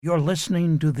You're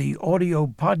listening to the audio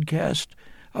podcast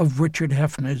of Richard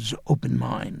Hefner's Open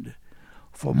Mind.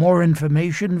 For more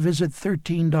information, visit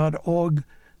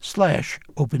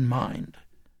 13.org/openmind.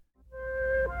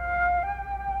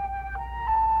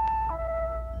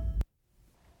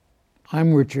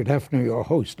 I'm Richard Hefner, your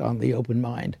host on The Open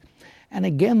Mind. And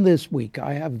again this week,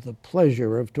 I have the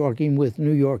pleasure of talking with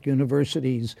New York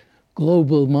University's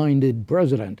global-minded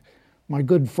president, my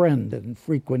good friend and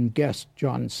frequent guest,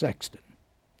 John Sexton.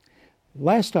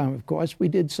 Last time, of course, we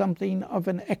did something of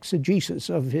an exegesis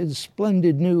of his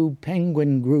splendid new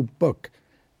Penguin Group book,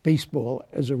 Baseball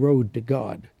as a Road to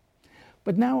God.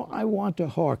 But now I want to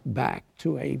hark back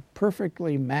to a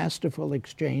perfectly masterful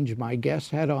exchange my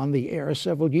guest had on the air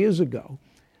several years ago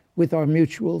with our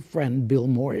mutual friend Bill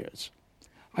Moyers.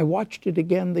 I watched it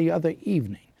again the other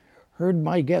evening, heard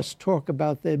my guest talk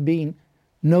about there being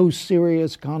no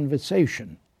serious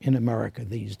conversation in America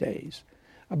these days,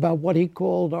 about what he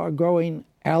called our growing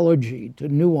allergy to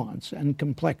nuance and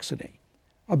complexity,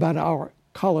 about our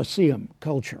Colosseum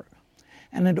culture.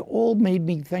 And it all made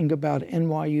me think about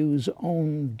NYU's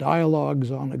own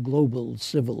dialogues on a global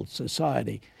civil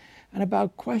society, and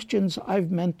about questions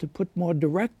I've meant to put more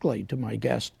directly to my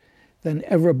guest than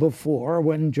ever before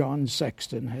when John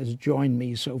Sexton has joined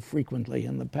me so frequently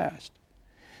in the past.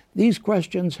 These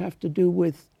questions have to do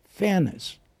with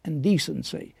fairness and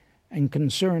decency and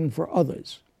concern for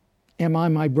others. Am I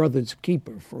my brother's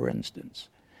keeper, for instance?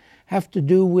 Have to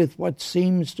do with what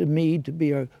seems to me to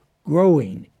be a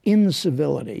growing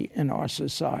incivility in our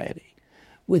society,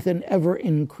 with an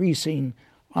ever-increasing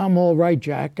I'm all right,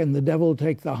 Jack, and the devil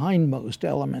take the hindmost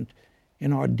element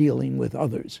in our dealing with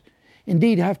others.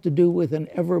 Indeed, have to do with an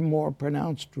ever more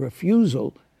pronounced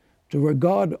refusal to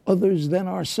regard others than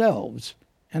ourselves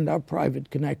and our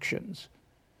private connections,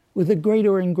 with a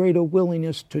greater and greater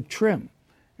willingness to trim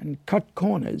and cut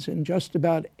corners in just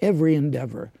about every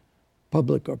endeavor,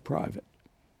 public or private.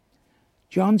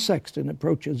 John Sexton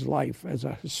approaches life as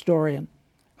a historian,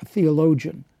 a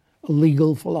theologian, a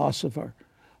legal philosopher,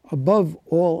 above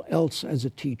all else as a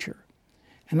teacher.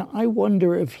 And I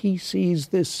wonder if he sees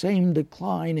this same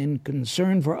decline in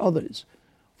concern for others,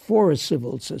 for a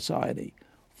civil society,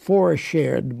 for a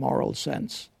shared moral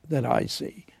sense that I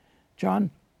see.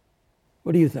 John,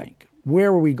 what do you think? Where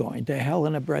are we going? To hell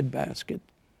in a breadbasket?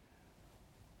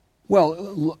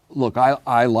 Well, look,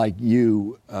 I like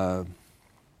you. I'm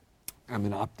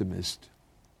an optimist.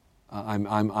 I'm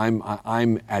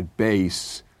at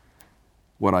base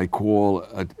what I call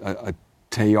a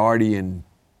Teilhardian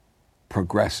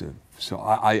progressive. So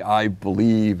I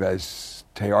believe, as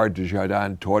Teilhard de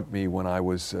Chardin taught me when I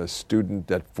was a student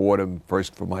at Fordham,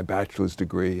 first for my bachelor's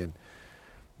degree and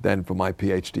then for my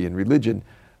PhD in religion,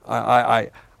 I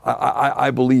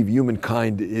believe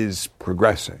humankind is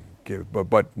progressing.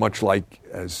 But much like,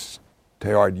 as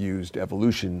Teilhard used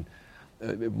evolution,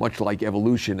 much like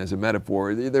evolution as a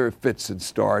metaphor, there are fits and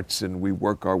starts and we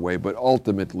work our way. But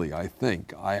ultimately, I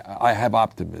think, I have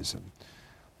optimism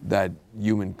that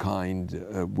humankind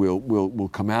will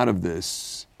come out of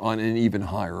this on an even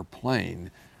higher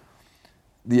plane.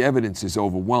 The evidence is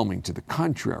overwhelming to the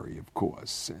contrary, of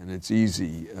course, and it's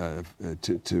easy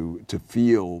to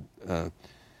feel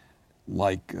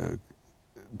like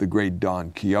the great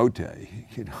Don Quixote,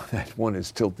 that one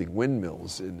is tilting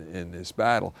windmills in this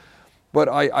battle. But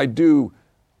I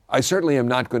certainly am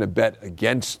not going to bet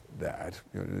against that.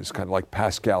 It's kind of like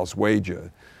Pascal's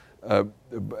wager.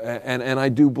 And I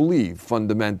do believe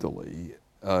fundamentally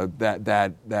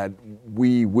that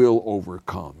we will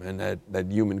overcome and that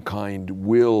humankind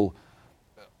will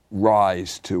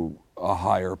rise to a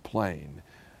higher plane.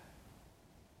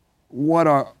 What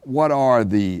are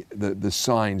the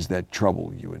signs that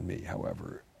trouble you and me,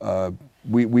 however?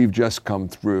 We've just come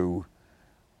through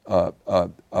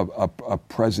a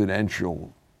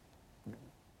presidential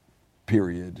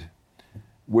period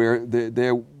where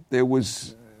there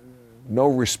was no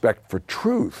respect for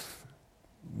truth,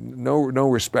 no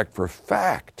respect for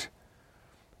fact,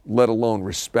 let alone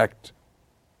respect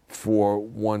for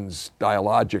one's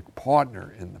dialogic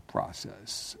partner in the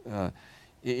process.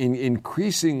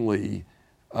 Increasingly,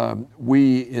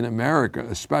 we in America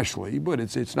especially, but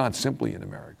it's not simply in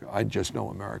America, I just know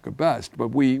America best, but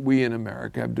we in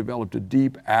America have developed a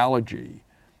deep allergy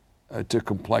to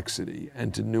complexity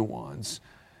and to nuance,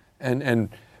 and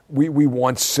we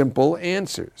want simple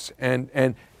answers, and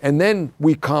then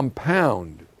we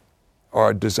compound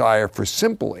our desire for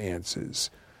simple answers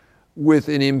with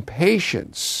an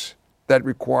impatience that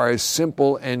requires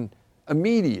simple and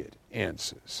immediate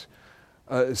answers.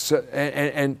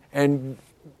 And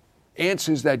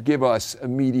answers that give us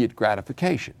immediate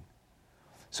gratification.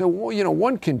 So,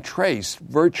 one can trace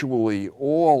virtually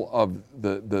all of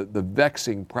the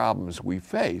vexing problems we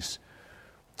face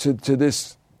to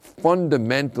this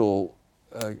fundamental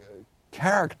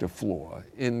character flaw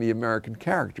in the American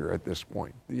character at this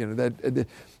point. That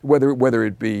whether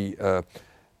it be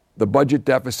the budget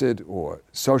deficit or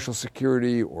Social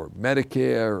Security or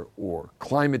Medicare or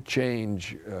climate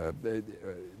change,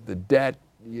 the debt,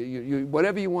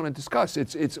 whatever you want to discuss,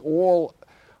 it's all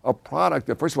a product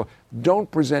of, first of all, don't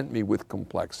present me with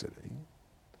complexity.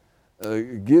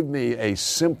 Give me a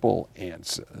simple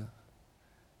answer,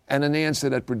 and an answer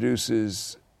that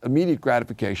produces immediate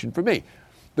gratification for me.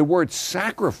 The word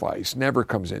sacrifice never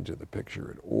comes into the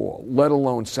picture at all, let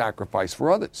alone sacrifice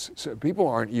for others. So people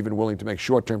aren't even willing to make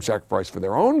short-term sacrifice for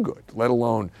their own good, let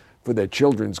alone for their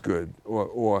children's good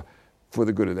or for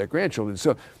the good of their grandchildren.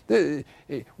 So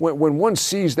when one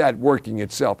sees that working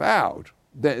itself out,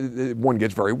 one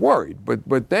gets very worried.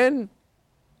 But then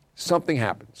something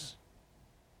happens.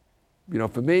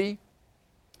 For me,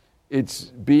 it's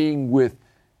being with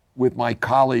my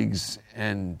colleagues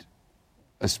and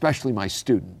especially my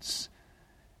students,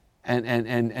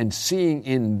 and seeing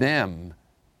in them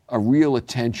a real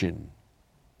attention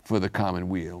for the common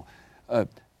weal.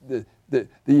 The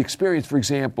experience, for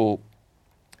example,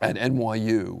 at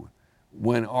NYU,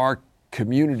 when our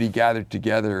community gathered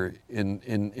together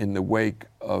in the wake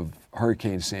of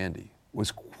Hurricane Sandy,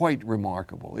 was quite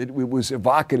remarkable. It was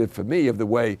evocative for me of the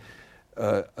way,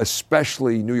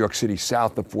 especially New York City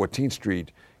south of 14th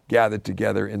Street, gathered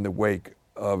together in the wake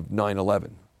of 9/11.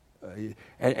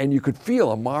 And you could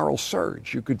feel a moral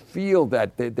surge. You could feel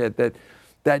that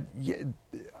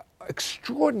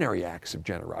extraordinary acts of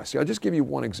generosity. I'll just give you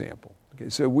one example. Okay,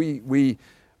 so we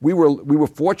were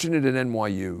fortunate at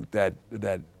NYU that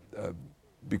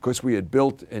because we had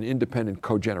built an independent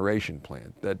cogeneration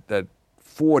plant, that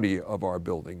 40 of our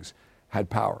buildings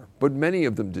had power, but many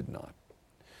of them did not.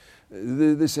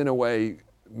 This, in a way,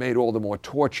 made all the more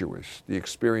tortuous the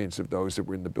experience of those that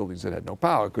were in the buildings that had no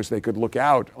power, because they could look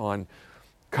out on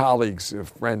colleagues or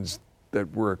friends that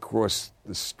were across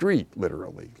the street,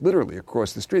 literally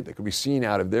across the street. They could be seen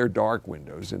out of their dark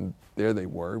windows, and there they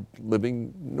were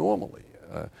living normally.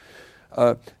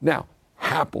 Now,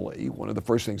 happily, one of the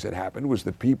first things that happened was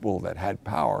the people that had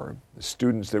power, the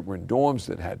students that were in dorms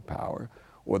that had power,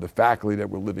 or the faculty that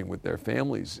were living with their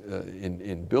families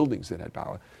in buildings that had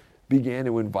power, began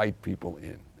to invite people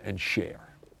in and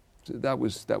share. So that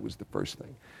was the first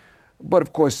thing. But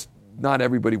of course, not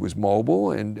everybody was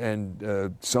mobile,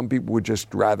 and some people would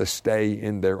just rather stay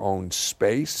in their own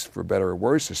space, for better or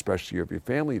worse, especially if you have your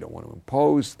family. You don't want to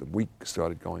impose. The week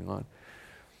started going on.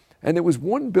 And there was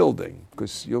one building,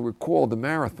 because you'll recall the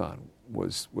marathon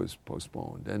was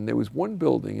postponed, and there was one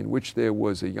building in which there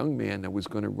was a young man that was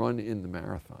going to run in the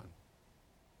marathon.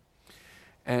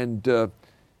 And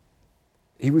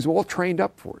he was all trained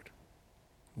up for it.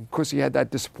 Of course, he had that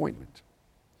disappointment.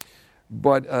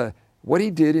 But what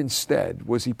he did instead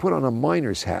was he put on a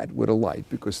miner's hat with a light,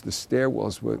 because the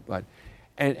stairwells were light,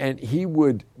 and he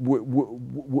would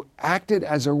acted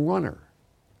as a runner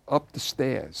up the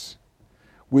stairs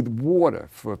with water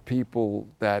for people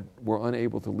that were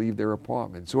unable to leave their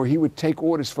apartments. Or he would take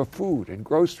orders for food and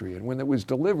grocery, and when it was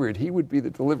delivered, he would be the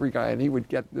delivery guy, and he would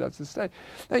get that's the stage.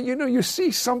 Now, you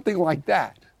see something like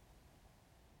that.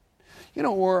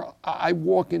 Or I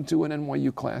walk into an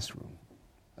NYU classroom.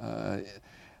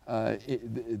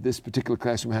 This particular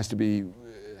classroom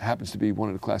happens to be one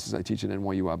of the classes I teach at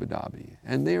NYU Abu Dhabi.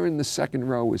 And there in the second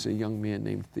row is a young man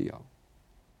named Theo,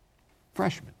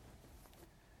 freshman.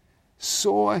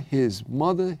 Saw his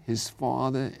mother, his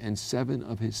father, and 7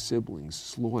 of his siblings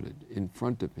slaughtered in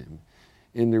front of him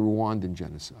in the Rwandan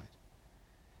genocide.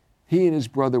 He and his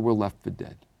brother were left for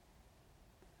dead.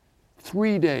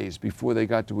 3 days before they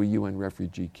got to a UN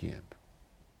refugee camp.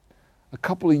 A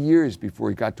couple of years before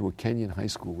he got to a Kenyan high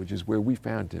school, which is where we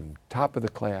found him, top of the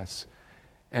class.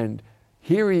 And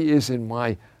here he is in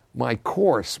my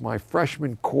course, my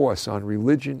freshman course on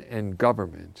religion and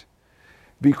government,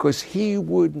 because he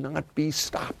would not be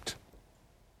stopped.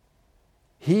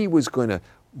 He was going to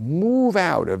move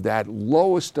out of that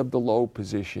lowest of the low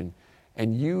position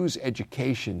and use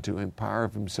education to empower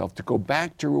himself, to go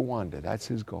back to Rwanda. That's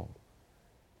his goal.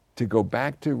 To go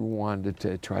back to Rwanda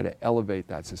to try to elevate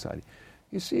that society.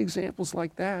 You see examples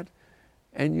like that,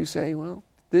 and you say, well,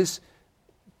 this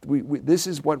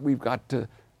is what we've got to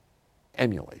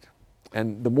emulate.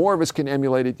 And the more of us can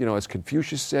emulate it, as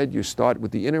Confucius said, you start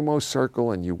with the innermost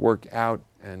circle and you work out,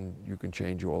 and you can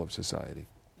change all of society.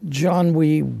 John,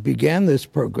 we began this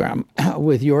program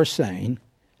with your saying,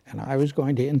 and I was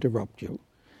going to interrupt you,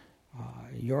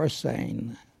 you're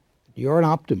saying you're an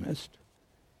optimist,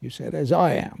 You said, as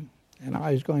I am. And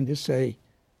I was going to say,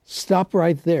 stop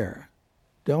right there.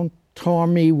 Don't tar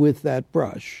me with that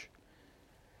brush.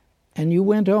 And you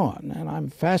went on, and I'm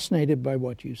fascinated by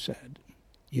what you said.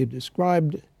 You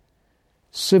described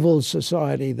civil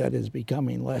society that is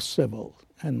becoming less civil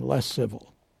and less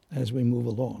civil as we move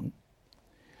along.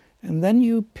 And then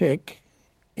you pick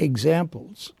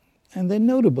examples, and they're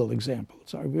notable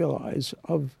examples, I realize,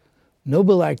 of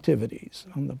noble activities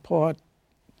on the part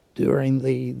during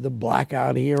the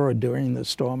blackout here or during the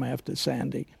storm after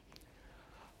Sandy,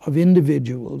 of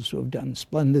individuals who have done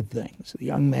splendid things, the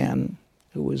young man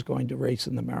who was going to race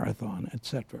in the marathon,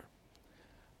 etc.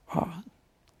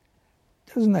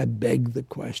 Doesn't that beg the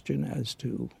question as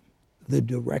to the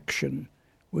direction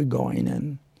we're going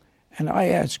in? And I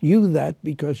ask you that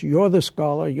because you're the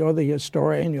scholar, you're the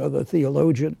historian, you're the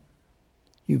theologian.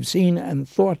 You've seen and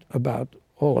thought about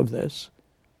all of this.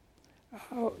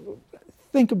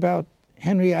 Think about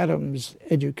Henry Adams'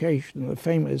 Education, the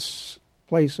famous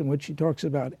place in which he talks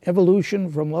about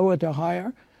evolution from lower to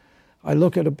higher. I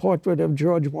look at a portrait of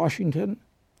George Washington,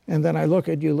 and then I look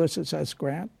at Ulysses S.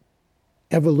 Grant.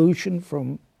 Evolution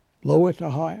from lower to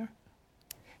higher.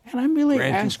 And I'm really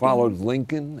Grant asking... followed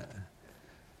Lincoln?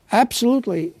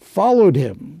 Absolutely followed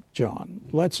him, John.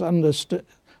 Let's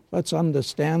understand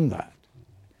that.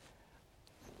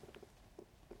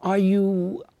 Are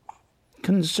you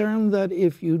concerned that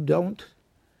if you don't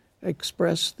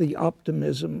express the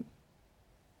optimism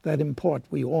that in part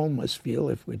we all must feel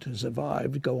if we're to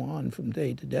survive, go on from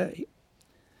day to day,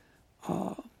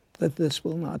 that this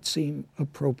will not seem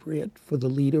appropriate for the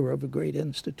leader of a great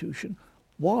institution?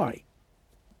 Why?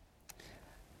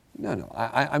 No,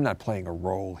 I'm not playing a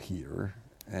role here,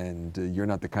 and you're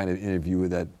not the kind of interviewer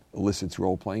that elicits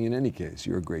role-playing in any case.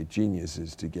 Your great genius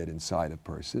is to get inside a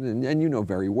person, and you know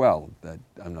very well that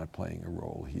I'm not playing a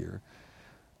role here.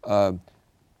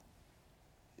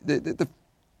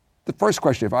 The first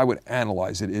question, if I would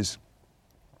analyze it, is,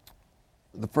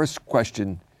 the first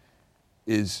question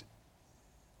is,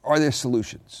 are there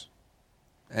solutions?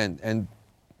 And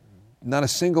not a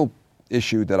single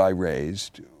issue that I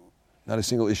raised, not a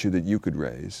single issue that you could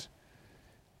raise,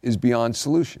 is beyond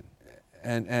solution.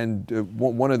 And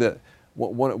one of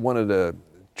the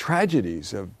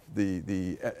tragedies of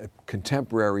the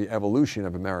contemporary evolution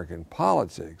of American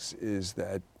politics is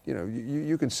that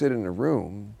you can sit in a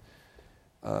room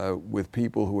with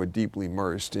people who are deeply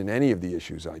immersed in any of the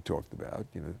issues I talked about,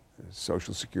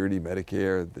 Social Security,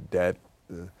 Medicare, the debt,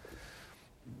 the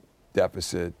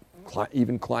deficit,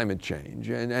 even climate change,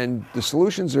 and the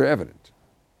solutions are evident.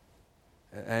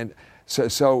 And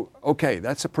so okay,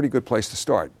 that's a pretty good place to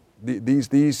start.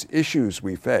 These issues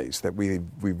we face that we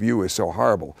view as so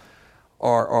horrible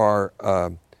are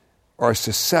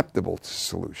susceptible to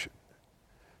solution.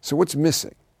 So what's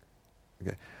missing?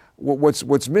 Okay,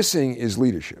 what's missing is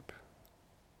leadership.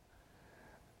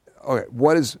 Okay,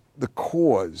 what is the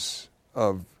cause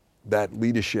of that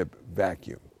leadership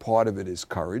vacuum? Part of it is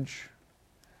courage,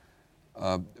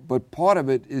 but part of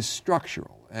it is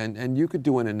structural. And you could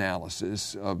do an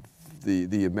analysis of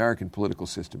the American political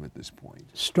system at this point.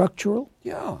 Structural?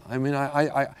 Yeah. I mean,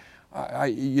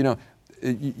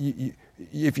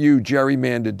 if you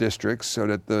gerrymander districts so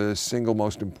that the single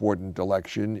most important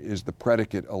election is the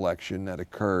predicate election that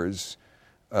occurs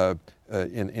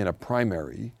in a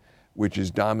primary, which is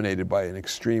dominated by an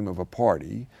extreme of a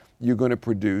party, you're going to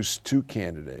produce two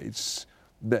candidates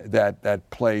that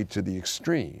play to the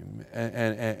extreme,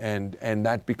 and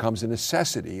that becomes a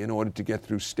necessity in order to get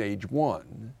through stage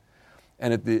one.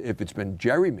 And if it's been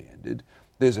gerrymandered,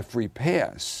 there's a free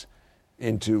pass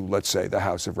into, let's say, the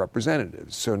House of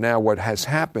Representatives. So now what has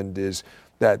happened is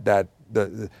that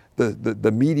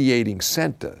the mediating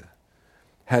center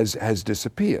has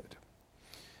disappeared.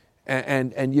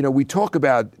 And we talk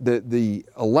about the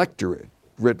electorate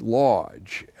writ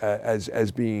large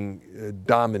as being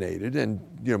dominated, and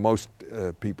most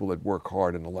people that work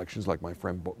hard in elections, like my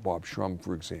friend Bob Shrum,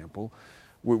 for example,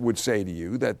 would say to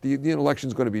you that the election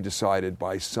is going to be decided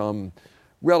by some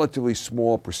relatively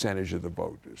small percentage of the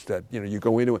voters. That you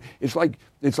go into it. It's like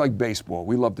baseball.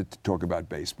 We love to talk about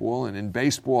baseball, and in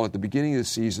baseball, at the beginning of the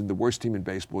season, the worst team in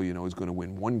baseball, is going to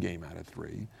win one game out of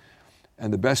three,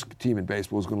 and the best team in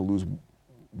baseball is going to lose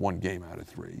one game out of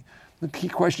three. The key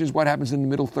question is what happens in the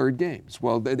middle third games.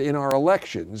 Well, in our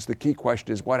elections, the key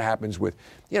question is what happens with,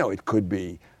 it could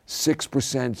be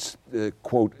 6%,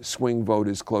 quote, swing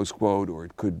voters, close quote, or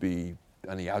it could be,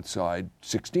 on the outside,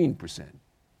 16%,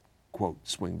 quote,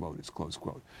 swing voters, close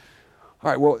quote. All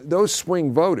right, well, those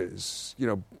swing voters,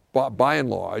 by and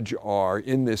large, are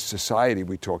in this society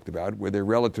we talked about where they're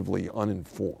relatively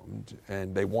uninformed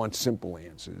and they want simple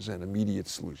answers and immediate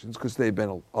solutions because they've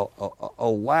been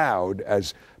allowed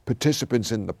as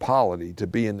participants in the polity to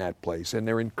be in that place, and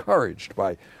they're encouraged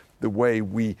by the way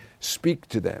we speak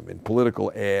to them in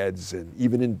political ads and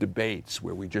even in debates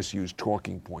where we just use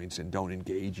talking points and don't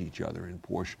engage each other and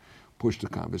push the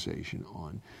conversation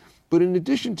on. But in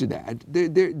addition to that,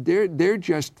 they're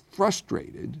just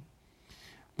frustrated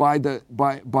by the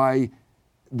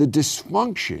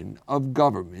dysfunction of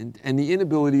government and the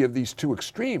inability of these two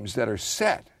extremes that are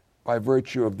set by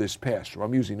virtue of this pass-through.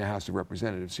 I'm using the House of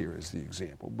Representatives here as the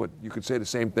example, but you could say the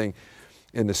same thing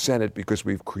in the Senate because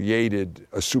we've created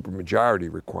a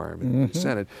supermajority requirement in the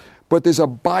Senate. But there's a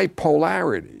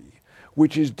bipolarity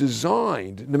which is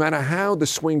designed, no matter how the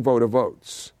swing voter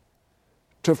votes,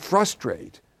 to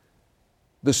frustrate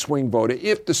the swing voter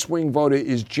if the swing voter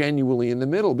is genuinely in the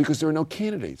middle because there are no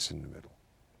candidates in the middle.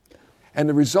 And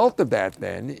the result of that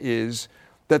then is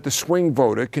that the swing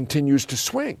voter continues to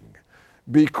swing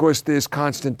because there's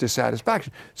constant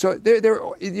dissatisfaction. So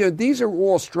these are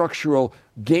all structural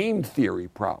game theory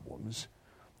problems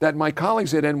that my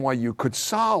colleagues at NYU could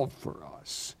solve for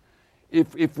us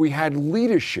if we had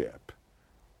leadership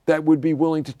that would be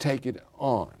willing to take it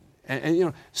on.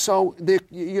 So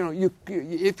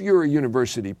if you're a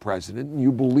university president and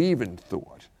you believe in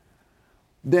thought,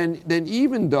 then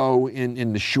even though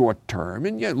in the short term,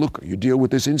 and look, you deal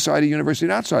with this inside the university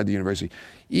and outside the university,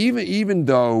 even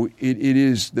though it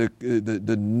is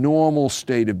the normal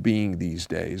state of being these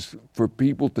days for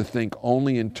people to think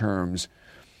only in terms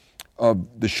of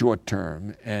the short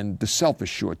term and the selfish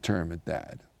short term at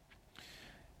that,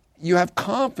 you have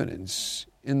confidence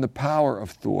in the power of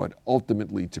thought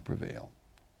ultimately to prevail.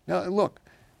 Now, look,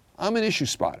 I'm an issue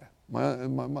spotter.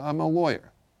 I'm a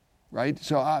lawyer, right?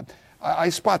 So I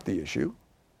spot the issue.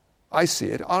 I see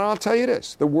it. And I'll tell you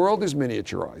this. The world is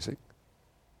miniaturizing.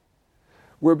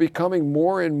 We're becoming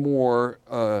more and more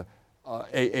a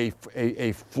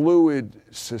fluid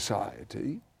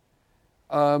society.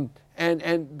 And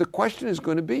the question is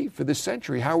going to be, for this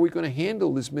century, how are we going to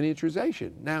handle this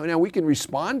miniaturization? Now we can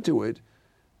respond to it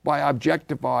by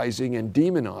objectivizing and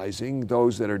demonizing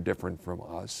those that are different from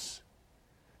us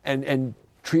and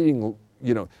treating,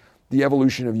 the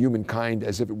evolution of humankind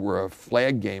as if it were a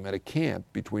flag game at a camp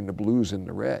between the blues and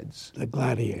the reds. The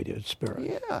gladiator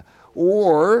spirit. Yeah.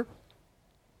 Or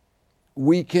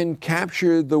we can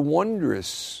capture the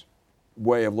wondrous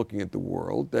way of looking at the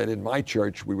world that in my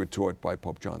church we were taught by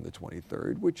Pope John the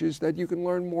 23rd, which is that you can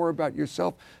learn more about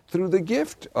yourself through the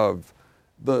gift of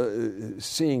the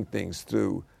seeing things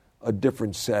through a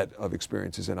different set of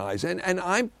experiences and eyes.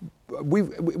 And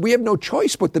we have no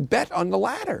choice but to bet on the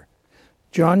latter.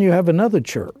 John, you have another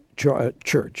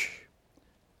church.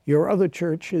 Your other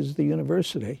church is the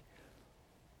university.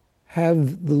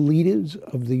 Have the leaders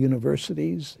of the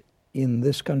universities in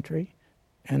this country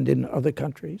and in other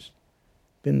countries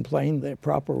been playing their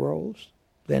proper roles,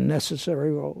 their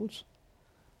necessary roles?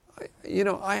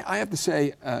 I have to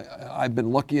say I've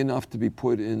been lucky enough to be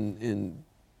put in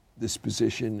this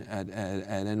position at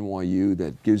NYU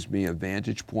that gives me a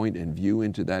vantage point and view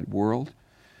into that world.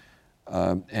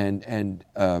 I'm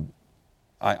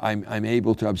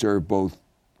able to observe both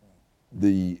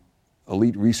the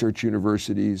elite research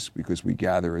universities, because we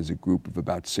gather as a group of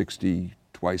about 60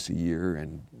 twice a year,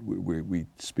 and we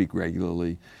speak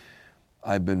regularly.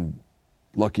 I've been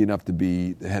lucky enough to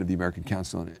be the head of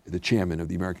the chairman of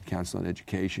the American Council on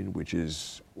Education, which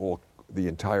is the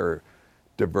entire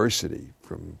diversity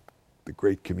from the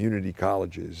great community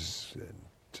colleges and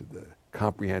to the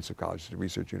comprehensive colleges, to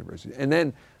research universities. And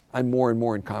then I'm more and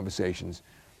more in conversations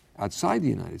outside the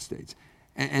United States.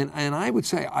 And I would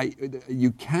say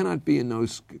you cannot be in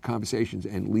those conversations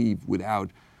and leave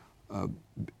without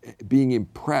being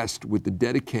impressed with the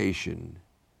dedication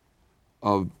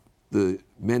of the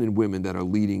men and women that are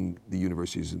leading the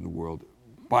universities in the world,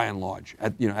 by and large,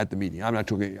 at the meeting. I'm not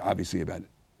talking obviously about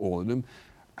all of them.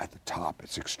 At the top,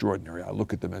 it's extraordinary. I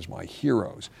look at them as my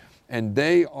heroes. And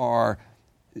they are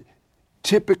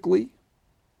typically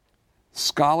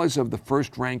scholars of the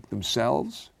first rank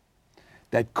themselves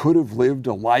that could have lived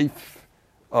a life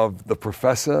of the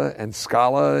professor and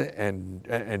scholar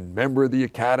and member of the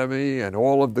academy and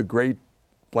all of the great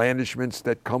blandishments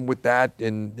that come with that.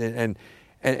 And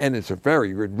it's a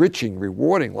very enriching,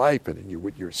 rewarding life. And you're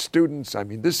with your students. I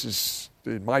mean, this is,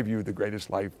 in my view, the greatest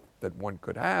life that one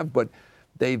could have. But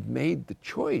they've made the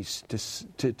choice to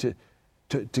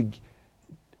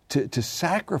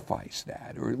sacrifice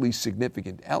that, or at least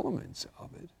significant elements of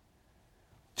it,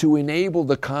 to enable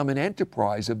the common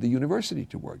enterprise of the university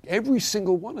to work. Every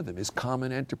single one of them is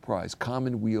common enterprise,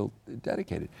 commonweal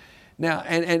dedicated. Now,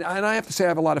 and I have to say I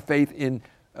have a lot of faith in,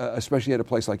 especially at a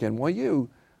place like NYU,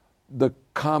 the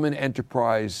common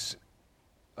enterprise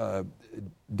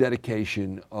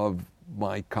dedication of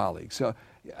my colleagues. So,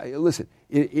 listen,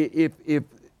 if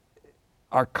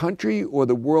our country or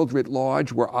the world writ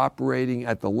large were operating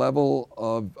at the level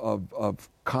of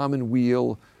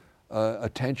commonweal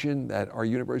attention that our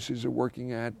universities are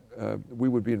working at, we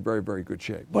would be in very, very good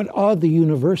shape. But are the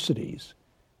universities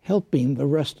helping the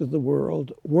rest of the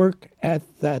world work at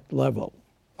that level?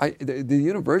 The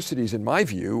universities, in my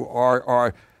view,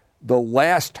 are the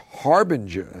last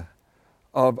harbinger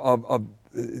of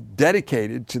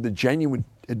dedicated to the genuine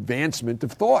advancement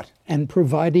of thought. And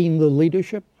providing the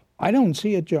leadership? I don't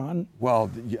see it, John.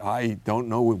 Well, I don't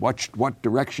know what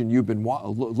direction you've been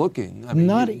looking. I mean,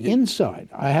 Not inside.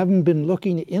 I haven't been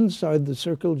looking inside the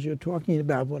circles you're talking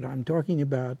about. What I'm talking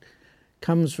about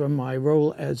comes from my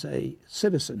role as a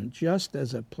citizen, just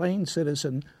as a plain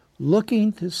citizen,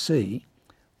 looking to see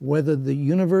whether the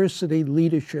university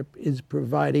leadership is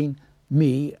providing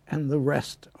me and the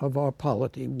rest of our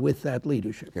polity with that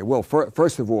leadership. Okay, well,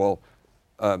 first of all,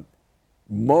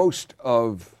 most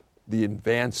of the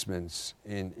advancements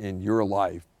in your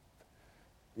life,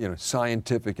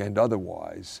 scientific and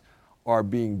otherwise, are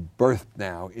being birthed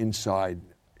now inside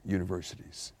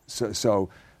universities. So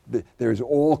there's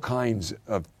all kinds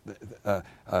of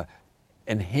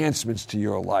enhancements to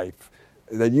your life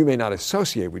that you may not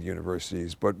associate with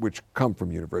universities, but which come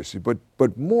from universities.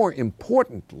 But more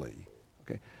importantly,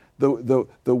 okay,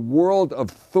 the world of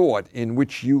thought in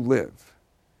which you live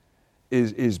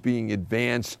is being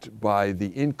advanced by the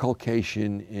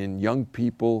inculcation in young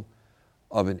people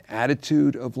of an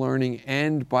attitude of learning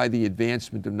and by the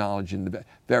advancement of knowledge in the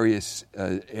various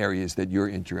areas that you're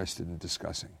interested in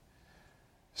discussing.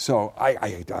 So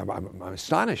I'm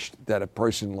astonished that a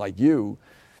person like you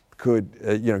could,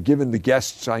 given the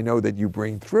guests I know that you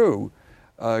bring through,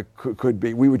 could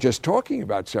be. We were just talking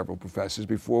about several professors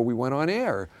before we went on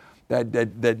air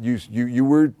that you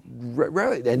were,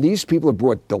 and these people have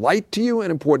brought delight to you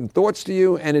and important thoughts to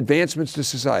you and advancements to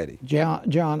society.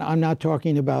 John, I'm not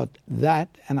talking about that,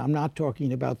 and I'm not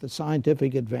talking about the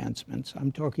scientific advancements.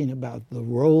 I'm talking about the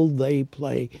role they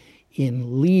play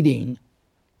in leading,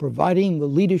 providing the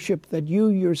leadership that you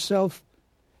yourself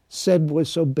said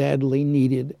was so badly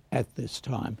needed at this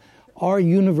time. Are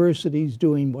universities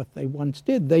doing what they once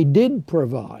did? They did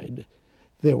provide.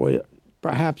 There were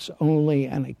perhaps only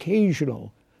an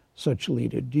occasional such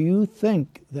leader. Do you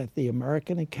think that the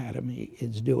American Academy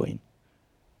is doing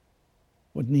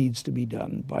what needs to be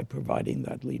done by providing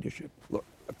that leadership? Look,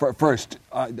 first,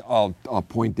 I'll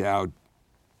point out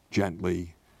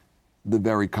gently the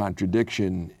very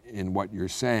contradiction in what you're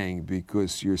saying,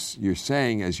 because you're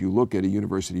saying, as you look at a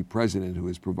university president who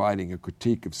is providing a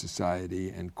critique of society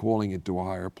and calling it to a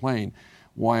higher plane,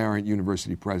 why aren't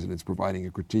university presidents providing a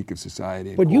critique of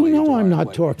society? But you know I'm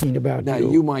not talking about now, you.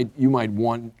 You might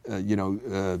want a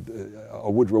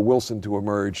Woodrow Wilson to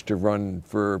emerge to run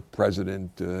for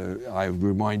president. I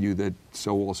remind you that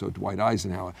so also Dwight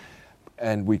Eisenhower,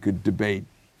 and we could debate,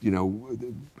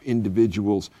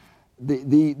 individuals.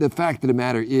 The fact of the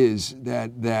matter is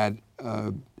that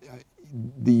the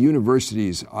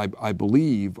universities, I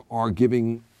believe, are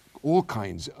giving all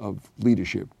kinds of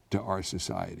leadership to our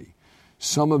society.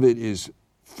 Some of it is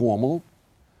formal,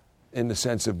 in the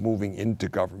sense of moving into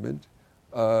government.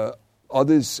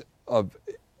 Others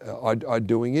are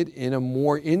doing it in a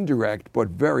more indirect but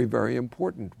very, very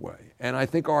important way. And I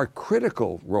think our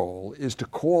critical role is to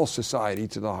call society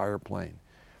to the higher plane.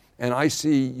 And I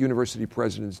see university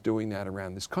presidents doing that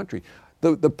around this country.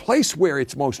 The place where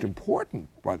it's most important,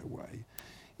 by the way,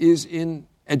 is in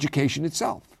education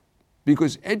itself.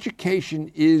 Because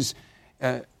education is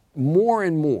more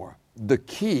and more the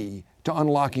key to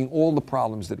unlocking all the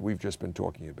problems that we've just been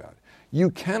talking about.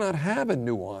 You cannot have a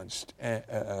nuanced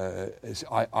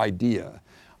idea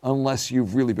unless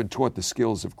you've really been taught the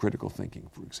skills of critical thinking,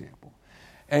 for example.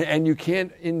 And you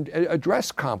can't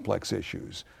address complex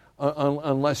issues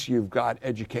unless you've got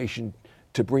education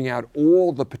to bring out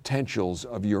all the potentials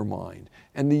of your mind.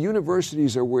 And the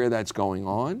universities are where that's going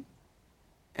on.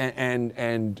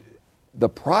 And the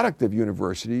product of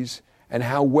universities and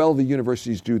how well the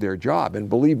universities do their job. And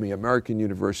believe me, American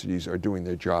universities are doing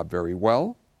their job very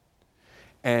well.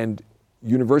 And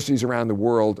universities around the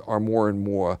world are more and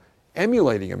more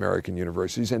emulating American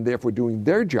universities and therefore doing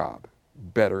their job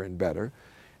better and better.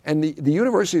 And the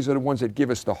universities are the ones that give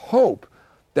us the hope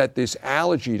that this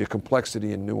allergy to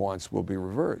complexity and nuance will be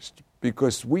reversed,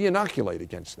 because we inoculate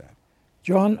against that.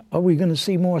 John, are we going to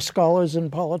see more scholars in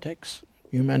politics?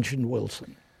 You mentioned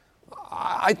Wilson.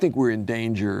 I think we're in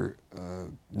danger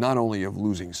not only of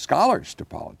losing scholars to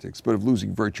politics, but of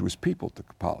losing virtuous people to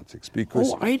politics.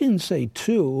 Because I didn't say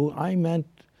two. I meant,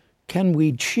 can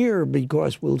we cheer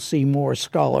because we'll see more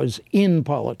scholars in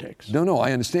politics? No,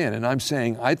 I understand. And I'm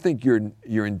saying I think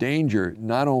you're in danger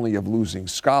not only of losing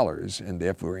scholars, and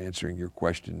therefore answering your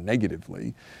question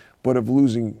negatively, but of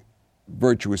losing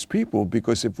virtuous people,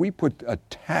 because if we put a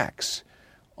tax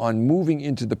on moving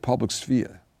into the public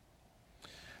sphere,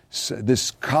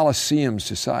 this Colosseum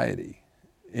society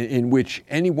in which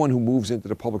anyone who moves into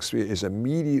the public sphere is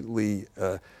immediately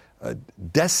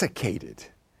desiccated,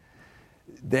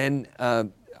 then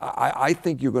I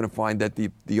think you're going to find that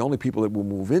the only people that will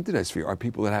move into that sphere are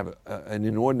people that have an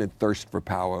inordinate thirst for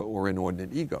power or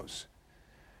inordinate egos.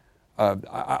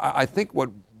 I think what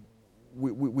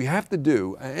we have to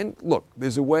do, and look,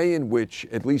 there's a way in which,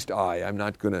 at least I'm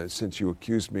not going to, since you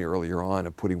accused me earlier on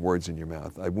of putting words in your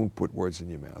mouth, I won't put words in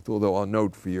your mouth, although I'll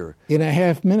note for your... In a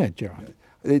half minute, John.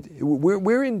 We're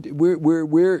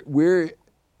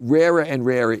rarer and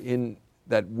rarer in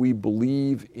that we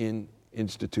believe in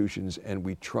institutions and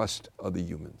we trust other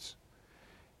humans.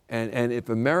 And if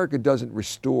America doesn't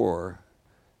restore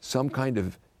some kind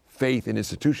of faith in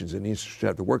institutions, and the institutions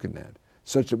have to work in that,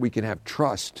 such that we can have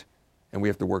trust, and we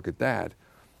have to work at that,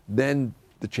 then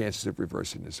the chances of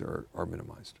reversing this are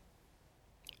minimized.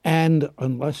 And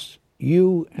unless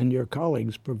you and your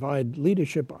colleagues provide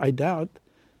leadership, I doubt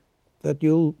that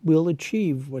we'll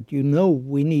achieve what you know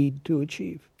we need to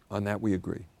achieve. On that we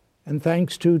agree. And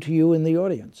thanks to you in the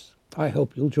audience. I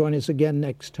hope you'll join us again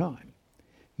next time.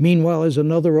 Meanwhile, as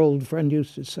another old friend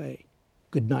used to say,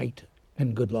 good night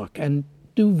and good luck. And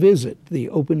do visit the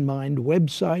Open Mind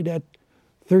website at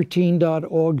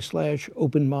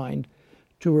 13.org/openmind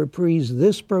to reprise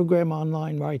this program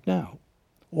online right now,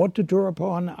 or to draw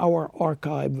upon our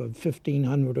archive of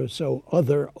 1,500 or so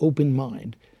other Open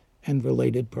Mind and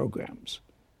related programs.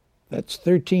 That's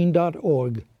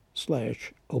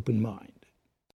 13.org/openmind.